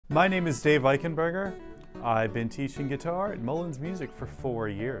My name is Dave Eichenberger. I've been teaching guitar at Mullins Music for 4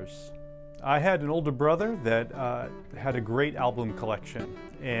 years. I had an older brother that had a great album collection,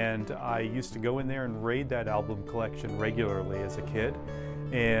 and I used to go in there and raid that album collection regularly as a kid.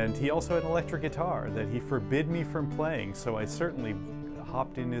 And he also had an electric guitar that he forbid me from playing, so I certainly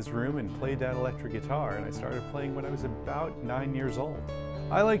hopped in his room and played that electric guitar, and I started playing when I was about 9 years old.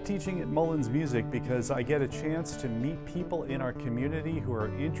 I like teaching at Mullins Music because I get a chance to meet people in our community who are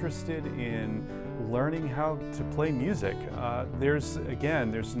interested in learning how to play music.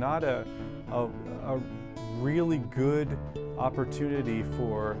 There's not a really good opportunity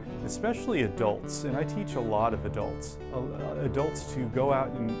for especially adults, and I teach a lot of adults to go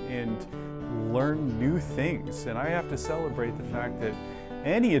out and learn new things, and I have to celebrate the fact that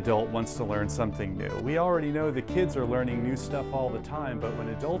any adult wants to learn something new. We already know the kids are learning new stuff all the time, but when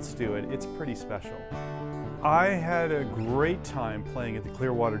adults do it, it's pretty special. I had a great time playing at the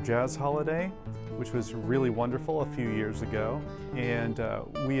Clearwater Jazz Holiday, which was really wonderful a few years ago, and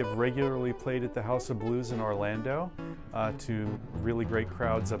we have regularly played at the House of Blues in Orlando to really great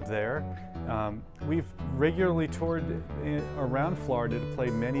crowds up there. We've regularly toured around Florida to play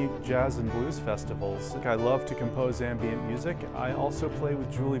many jazz and blues festivals. I love to compose ambient music. I also play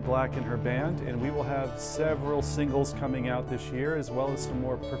with Julie Black and her band, and we will have several singles coming out this year, as well as some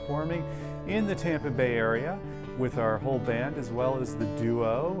more performing in the Tampa Bay area with our whole band, as well as the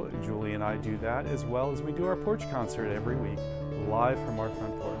duo. Julie and I do that, as well as we do our porch concert every week, live from our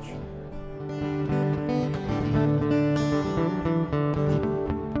front porch.